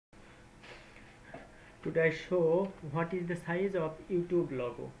Today I show what is the size of YouTube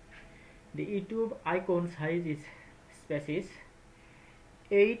logo. The YouTube icon size is spaces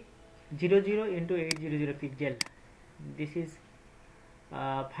 800 into 800 pixel. This is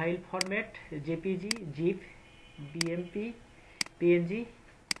file format JPG, GIF, BMP, PNG.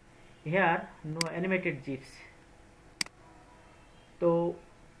 Here no animated GIFs. So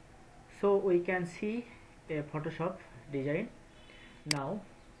we can see a Photoshop design. Now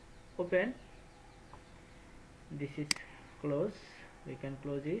open. This is close. We can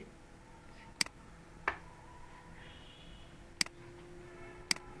close it.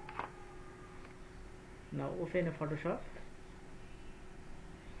 Now open a Photoshop.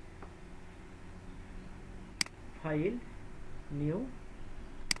 File, new,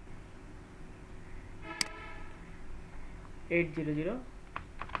 800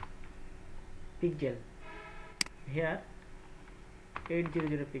 pixel. Here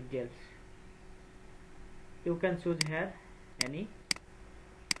 800 pixels. You can choose here any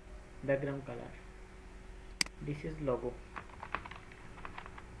background color. This is logo.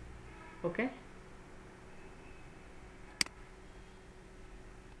 Okay.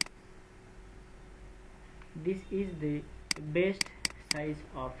 This is the best size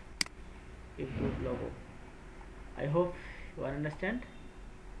of YouTube logo. I hope you understand.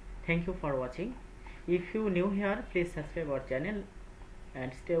 Thank you for watching. If you new here, please subscribe our channel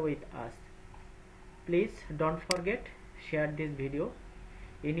and stay with us. Please don't forget share this video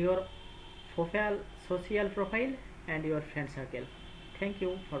in your social profile and your friend circle. Thank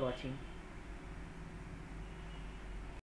you for watching.